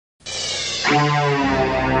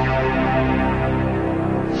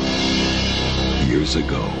Years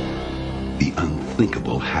ago, the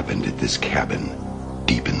unthinkable happened at this cabin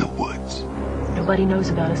deep in the woods. Nobody knows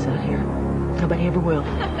about us out here. Nobody ever will.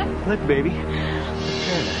 Look, baby.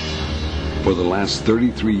 For the last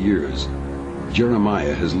 33 years,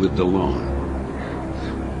 Jeremiah has lived alone.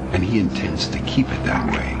 And he intends to keep it that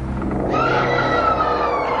way.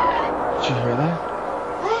 Did you hear that?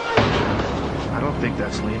 I don't think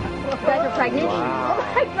that's Lena. You guys are pregnant? Wow. Oh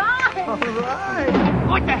my God! All right.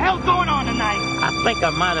 What the hell's going on tonight? I think I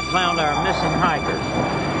might have found our missing hikers.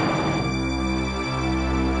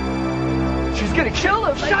 She's gonna kill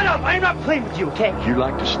us. Shut up! I'm not playing with you, okay? Would you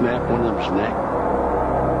like to snap one of them's neck?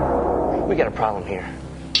 We got a problem here.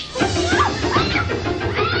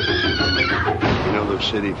 You know those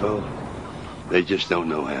city folk? They just don't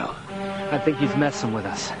know how. I think he's messing with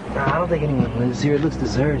us. No, I don't think anyone lives here. It looks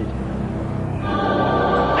deserted.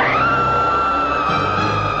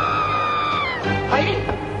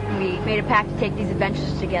 We made a pact to take these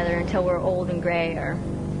adventures together until we're old and gray or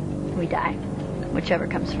we die. Whichever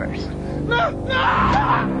comes first.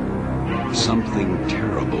 Something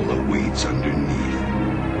terrible awaits underneath.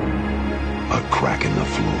 A crack in the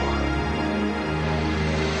floor.